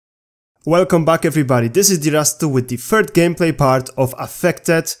Welcome back everybody, this is Dirastu with the third gameplay part of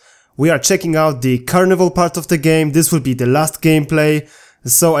Affected. We are checking out the carnival part of the game. This will be the last gameplay,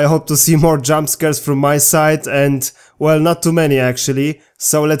 so I hope to see more jump scares from my side and, well, not too many actually.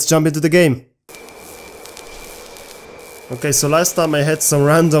 So let's jump into the game. Okay, so last time I had some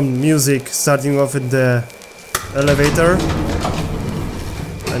random music starting off in the elevator.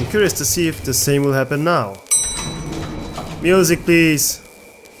 I'm curious to see if the same will happen now. Music please!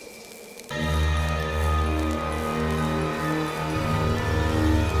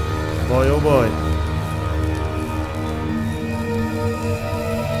 Boy, oh boy.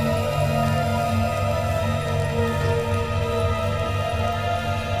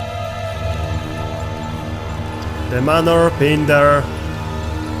 The manor, been there.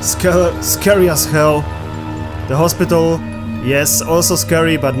 Scary as hell. The hospital, yes, also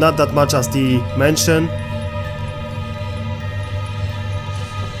scary, but not that much as the mansion.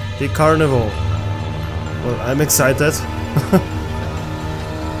 The carnival. Well, I'm excited.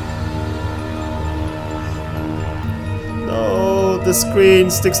 The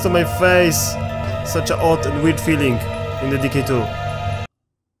screen sticks to my face. Such an odd and weird feeling in the DK2.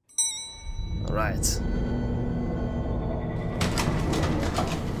 Alright.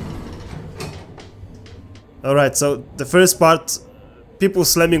 Alright, so the first part, people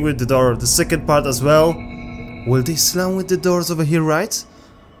slamming with the door. The second part as well. Will they slam with the doors over here, right?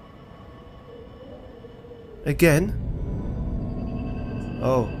 Again?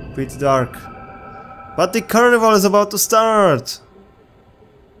 Oh, pretty dark. But the carnival is about to start!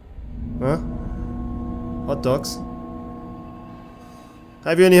 Huh? Hot dogs?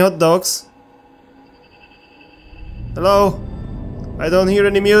 Have you any hot dogs? Hello? I don't hear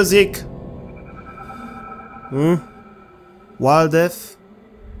any music. Hmm? Wild death?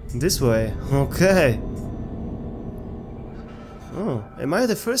 This way, okay. Oh, am I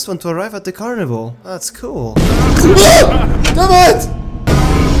the first one to arrive at the carnival? That's cool. Come on!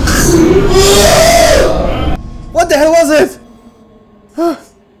 What the hell was it?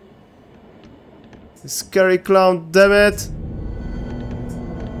 Scary clown, damn it!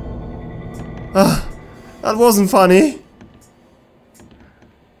 That wasn't funny.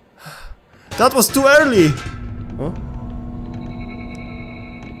 That was too early. Huh?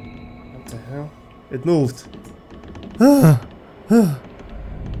 What the hell? It moved.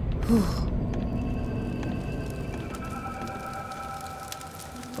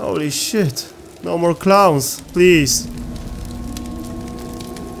 Holy shit! No more clowns, please.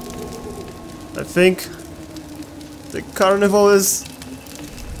 I think the carnival isn't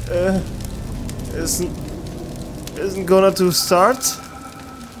gonna to start.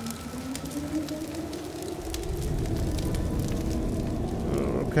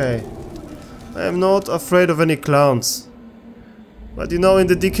 Okay, I am not afraid of any clowns, but you know, in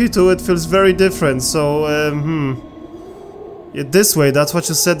the DK2 it feels very different. So yeah, this way. That's what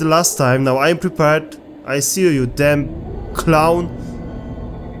you said the last time. Now I'm prepared. I see you, you damn clown.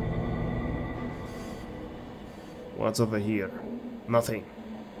 What's over here? Nothing.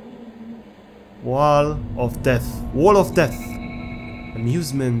 Wall of Death. Wall of Death.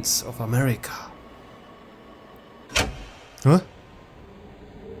 Amusements of America. Huh?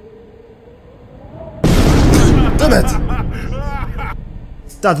 Damn it!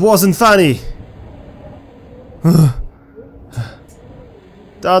 That wasn't funny.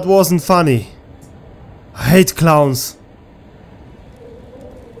 That wasn't funny. I hate clowns.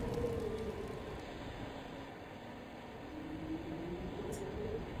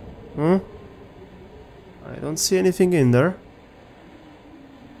 Hmm? I don't see anything in there.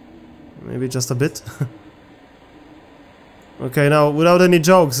 Maybe just a bit. Okay, now without any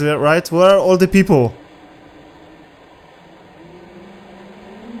jokes, right? Where are all the people?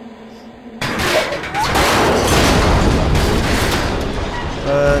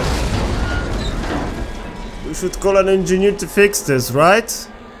 We should call an engineer to fix this, right?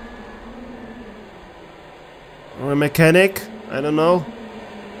 Or a mechanic? I don't know.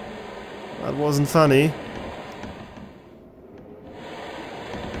 That wasn't funny.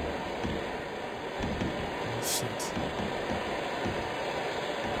 Oh, shit.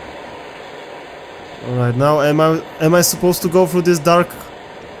 Alright, now am I supposed to go through this dark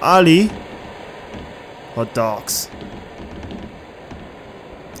alley? Hot dogs.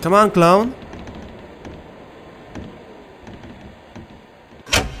 Come on, clown.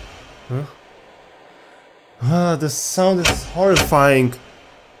 Huh? Ah, the sound is horrifying.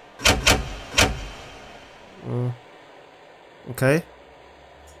 Okay.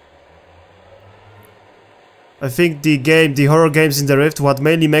 I think the horror games in the Rift, what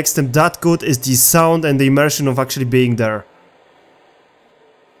mainly makes them that good is the sound and the immersion of actually being there.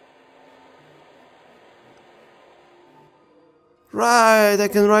 Right, I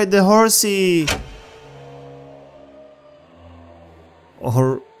can ride the horsey.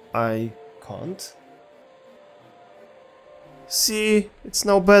 Or I can't. See, it's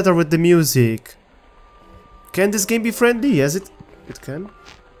now better with the music. Can this game be friendly? Yes, it can.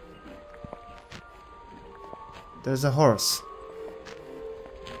 There's a horse.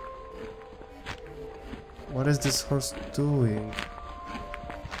 What is this horse doing?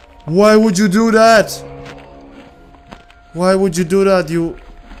 Why would you do that? Why would you do that, you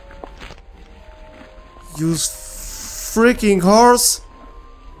freaking horse?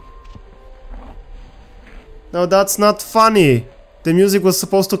 No, that's not funny. The music was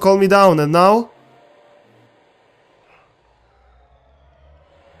supposed to calm me down, and now?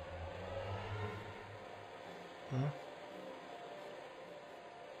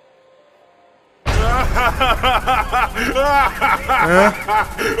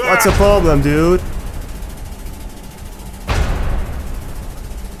 What's the problem, dude?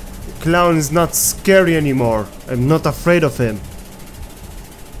 The clown is not scary anymore. I'm not afraid of him.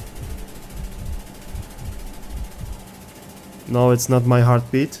 No, it's not my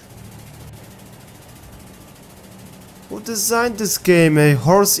heartbeat. Who designed this game? A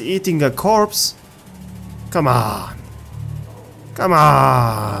horse eating a corpse? Come on. Come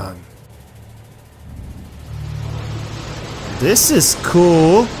on. This is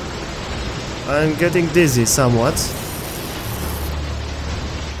cool. I'm getting dizzy somewhat.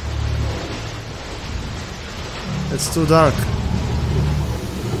 It's too dark.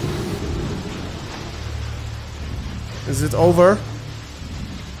 Is it over?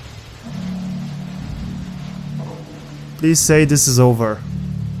 Please say this is over.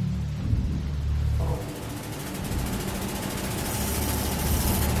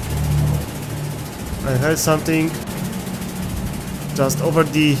 I heard something just over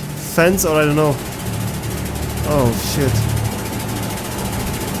the fence, or I don't know. Oh shit.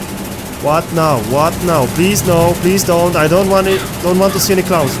 What now? What now? Please no, please don't. I don't want it. Don't want to see any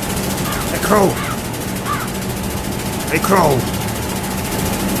clowns. A crow. A crow.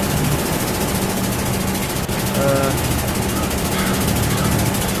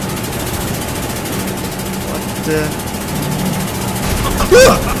 What the?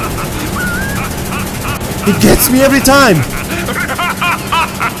 He gets me every time.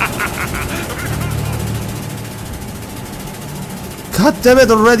 God damn it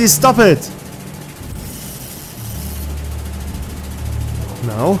already, stop it!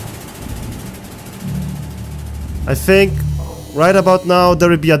 Now? I think right about now there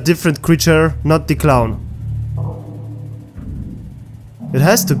will be a different creature, not the clown. It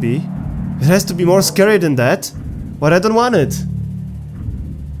has to be. It has to be more scary than that. But I don't want it.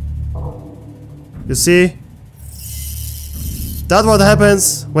 You see? That's what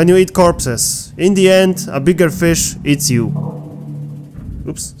happens when you eat corpses. In the end, a bigger fish eats you.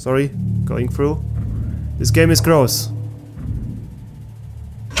 Oops, sorry, going through. This game is gross.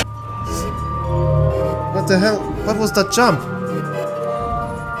 What the hell? What was that jump?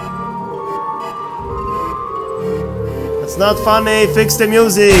 It's not funny, fix the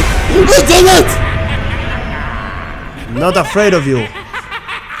music! Damn it! I'm not afraid of you.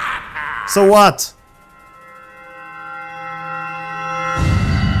 So what?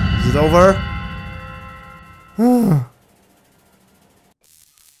 Is it over?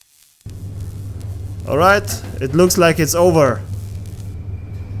 Alright, it looks like it's over.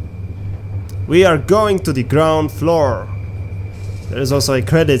 We are going to the ground floor. There is also a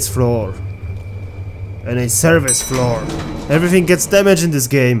credits floor. And a service floor. Everything gets damaged in this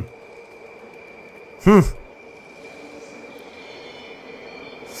game.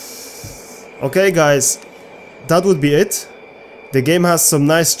 Okay guys, that would be it. The game has some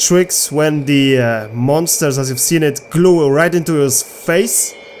nice tricks when the monsters, as you've seen it, glue right into your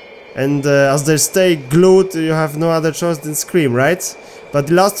face. And as they stay glued, you have no other choice than scream, right? But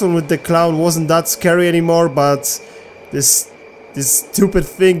the last one with the clown wasn't that scary anymore, but this stupid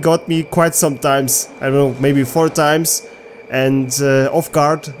thing got me quite some times. I don't know, maybe 4 times. And off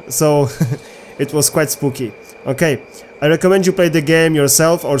guard, so it was quite spooky. Okay, I recommend you play the game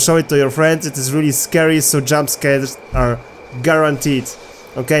yourself or show it to your friends. It is really scary, so jump scares are guaranteed.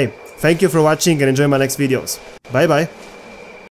 Okay, thank you for watching and enjoy my next videos. Bye bye.